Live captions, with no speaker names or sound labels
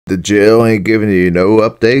the jail ain't giving you no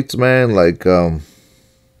updates, man. Like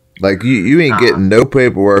you ain't getting no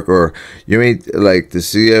paperwork, or you ain't like the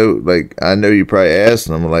CO. Like I know you probably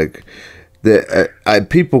asking them like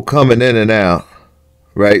people coming in and out,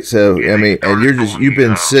 right? So I mean, and you've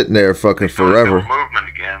been sitting there fucking forever. Movement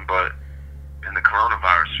again, but and the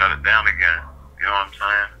coronavirus shut it down again. You know what I'm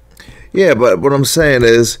saying? Yeah, but what I'm saying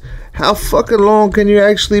is, how fucking long can you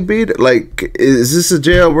actually be? Like, is this a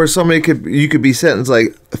jail where you could be sentenced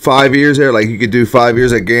like 5 years there? Like you could do 5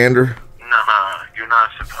 years at Gander? Nah, you're not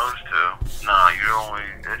supposed to. Nah, you only.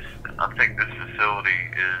 I think this facility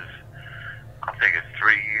is. I think it's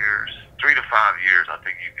 3 years, 3 to 5 years. I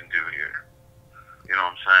think you can do here. You know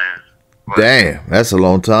what I'm saying? But damn, that's a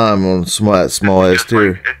long time on small ass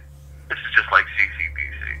tier. This is just like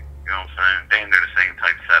CCBC. You know what I'm saying? Damn, they're the same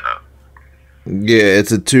type setup. Yeah,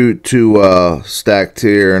 it's a two stacked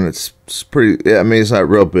tier, and it's pretty. Yeah, I mean, it's not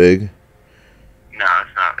real big. No,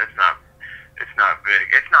 it's not. It's not big.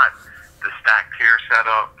 It's not the stacked tier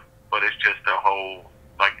setup, but it's just the whole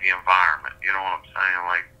like the environment. You know what I'm saying?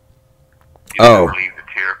 Like you don't leave the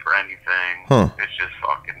tier for anything. Huh. It's just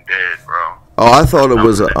fucking dead, bro. Oh, I thought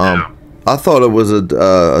it was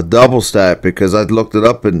a double stack because I looked it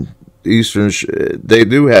up in Eastern. They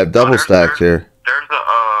do have double stacks here.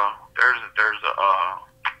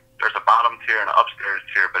 There's a bottom tier and an upstairs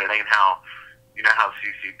tier, but it ain't how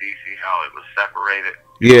CCDC how it was separated.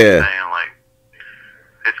 You know what I'm saying? Like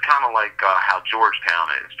it's kind of like how Georgetown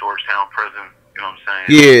is. Georgetown prison. You know what I'm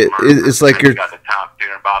saying? Yeah, it's like you got the top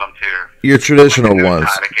tier and bottom tier. Your traditional like ones.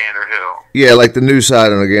 Side of Gander Hill. Yeah, like the new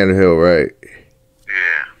side on the Gander Hill, right?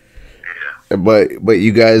 Yeah. But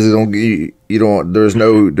you guys don't there's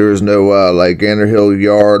no like Gander Hill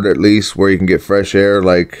yard at least where you can get fresh air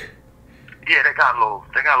like. Yeah, they got a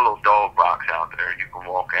little dog box out there. You can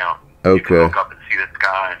walk out. Okay. You can look up and see the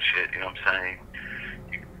sky and shit. You know what I'm saying?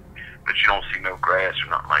 But you don't see no grass or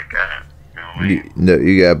nothing like that. You know what I mean? No,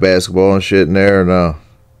 you got basketball and shit in there or no?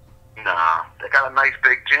 Nah, they got a nice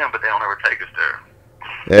big gym, but they don't ever take us there.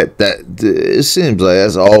 It seems like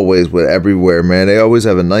that's always with everywhere, man. They always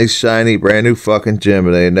have a nice, shiny, brand new fucking gym,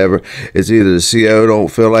 and they never. It's either the CO don't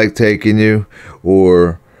feel like taking you,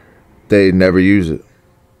 or they never use it,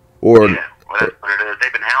 or. Yeah. Well, that's what it is.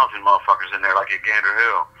 They've been housing motherfuckers in there like at Gander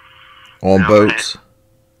Hill. On boats?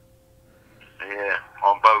 Yeah,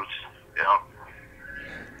 on boats. Yeah.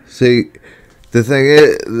 See, the thing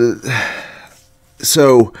is,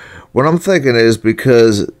 so what I'm thinking is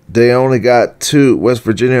because they only got West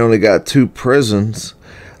Virginia only got 2 prisons,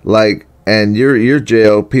 like, and your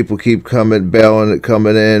jail, people keep coming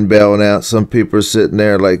in, bailing out. Some people are sitting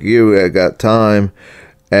there like you, that got time,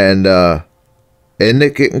 and, isn't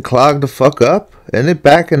it getting clogged the fuck up? Isn't it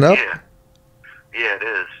backing up? Yeah, it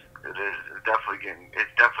is. It's definitely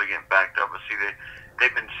getting backed up. But see,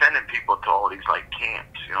 they've been sending people to all these like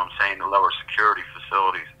camps. You know what I'm saying? The lower security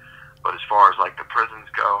facilities. But as far as like the prisons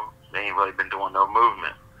go, they ain't really been doing no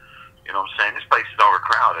movement. You know what I'm saying? This place is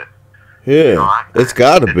overcrowded. Yeah, you know, it's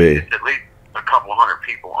got to be. It's at least a couple hundred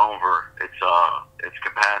people over its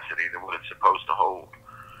capacity than what it's supposed to hold.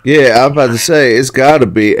 Yeah, I'm about to say it's got to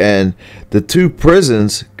be, and the 2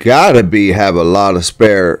 prisons got to have a lot of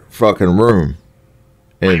spare fucking room.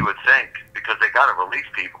 And well, you would think, because they got to release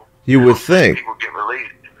people. You would think. People get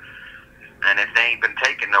released, and if they ain't been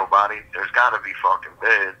taking nobody, there's got to be fucking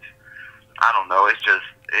beds. I don't know. It's just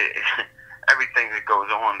everything that goes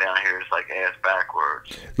on down here is like ass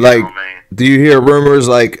backwards. Like, you know what I mean? Do you hear rumors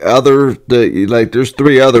like there's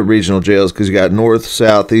 3 other regional jails because you got north,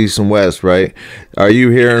 south, east, and west, right? Are you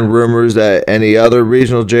hearing rumors that any other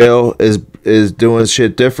regional jail is doing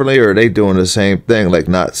shit differently, or are they doing the same thing, like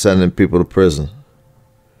not sending people to prison?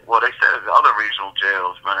 Well, they said the other regional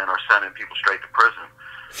jails, man, are sending people straight to prison.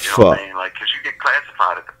 You know what I mean? Like, because you get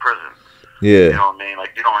classified at the prison. Yeah. You know what I mean?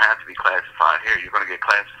 Like, you don't have to be classified here. You're going to get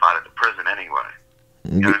classified at the prison anyway.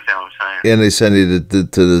 You understand what I'm saying? And they send you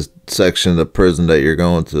to the section of the prison that you're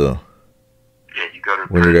going to. Yeah, you go to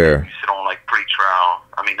when prison, you're there. You sit on, like, pre-trial.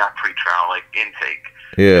 I mean, not pre-trial, like, intake.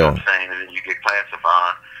 Yeah. You know what I'm saying? And then you get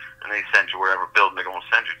classified, and they send you wherever building they're going to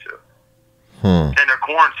send you to. And they're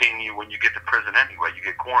quarantining you when you get to prison anyway. You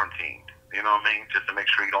get quarantined. You know what I mean? Just to make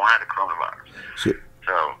sure you don't have the coronavirus.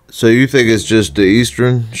 So you think it's just the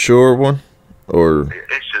Eastern Shore one? Or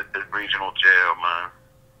it's just this regional jail, man.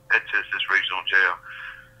 It's just this regional jail.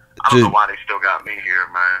 I don't know why they still got me here,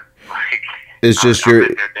 man. Like, it's just I've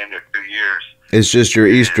been there damn near 2 years. It's just your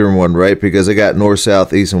Eastern one, right? Because they got north,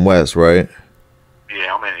 south, east, and west, right?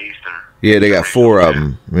 Yeah, I'm in Eastern. Yeah, they got 4 of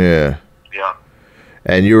them. Yeah. Yeah.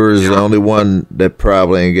 And yours is the only one that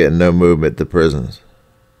probably ain't getting no movement to prisons.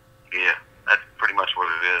 Yeah, that's pretty much what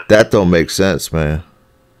it is. That don't make sense, man.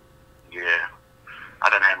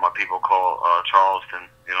 call Charleston.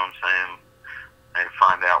 You know what I'm saying? And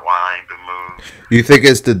find out why I ain't been moved. You think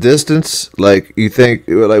it's the distance? Like, you think,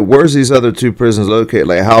 like, where's these other two prisons located?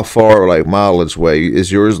 Like, how far, like, mileage way?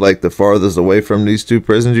 Is yours, like, the farthest away from these two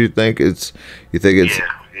prisons, you think? You think it's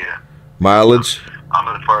yeah. mileage? I'm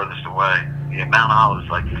the furthest away. Yeah, Mount Olive's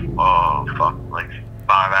like, like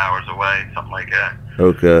 5 hours away, something like that.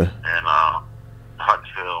 Okay. And,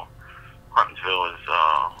 Huntsville is,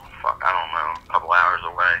 I don't know, a couple hours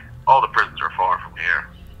away. All the prisons are far from here.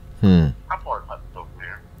 How far is Huntsville from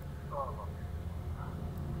here?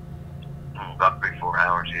 About 3-4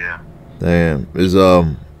 hours, yeah. Damn. Is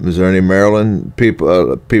there any Maryland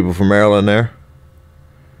people from Maryland there?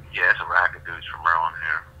 Yeah, it's a rack of dudes from Maryland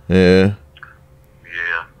here. Yeah.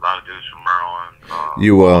 Yeah, a lot of dudes from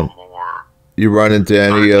Maryland. You run into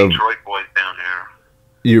any of Detroit boys down here.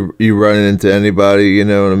 you run into anybody, you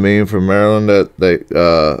know what I mean, from Maryland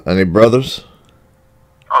any brothers?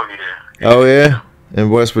 Oh yeah. Oh yeah? In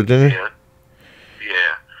West Virginia?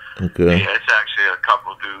 Yeah. Okay. Yeah, it's actually a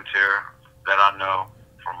couple dudes here that I know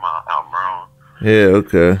from out in Maryland. Yeah,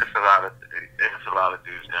 okay. It's a lot of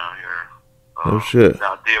dudes down here. Oh shit. That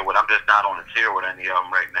I deal with. I'm just not on the tier with any of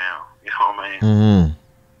them right now. You know what I mean?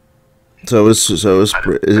 So it's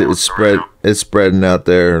spreading out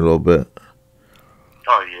there a little bit.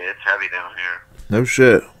 Oh yeah, it's heavy down here. No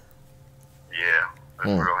shit. Yeah, it's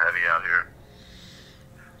real heavy out here.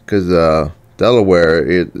 Cause Delaware,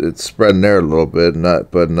 it's spreading there a little bit,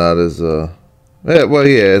 not as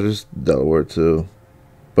there's Delaware too,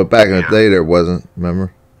 but back in the day there wasn't.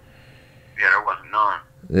 Remember? Yeah, there wasn't none.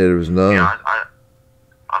 Yeah, there was none. Yeah,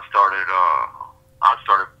 I started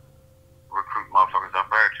recruiting motherfuckers up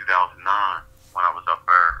there in 2009 when I was up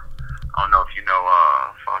there. I don't know if you know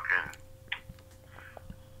fucking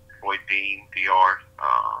Boyd Dean, DR,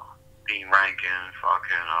 Dean Rankin,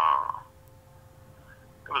 fucking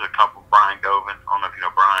there was a couple, Brian Govin. I don't know if you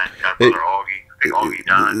know Brian. Got brother Augie. I think Augie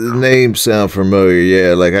died. The names sound familiar.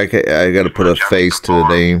 Yeah, like I got to put a face to the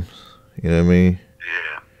names. You know what I mean?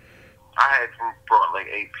 Yeah. I had brought like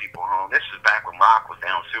 8 people home. This is back when Rock was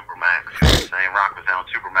down Supermax. You know what I'm saying? Rock was down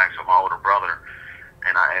Supermax with my older brother.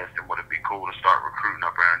 And I asked him would it be cool to start recruiting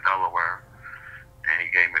up there in Delaware. And he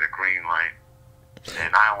gave me the green light.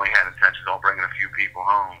 And I only had intentions on bringing a few people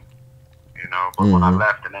home. You know, but when I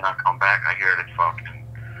left and then I come back, I hear that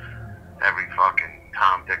every fucking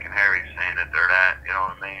Tom, Dick, and Harry saying that they're that. You know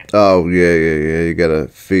what I mean? Oh yeah. You gotta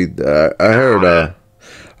feed. I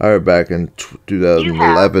heard back in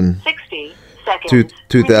 2011, 60 seconds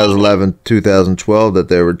 2011, 2012 that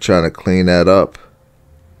they were trying to clean that up.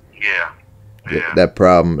 Yeah. That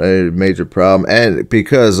problem, a major problem, and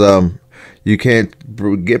because you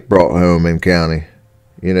can't get brought home in county.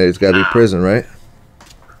 You know, it's got to be prison, right?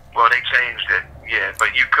 Well, they changed it. Yeah,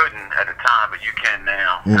 but you couldn't at the time, but you can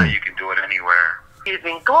now. Now you can do it anywhere.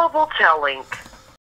 Using Global Tel Link.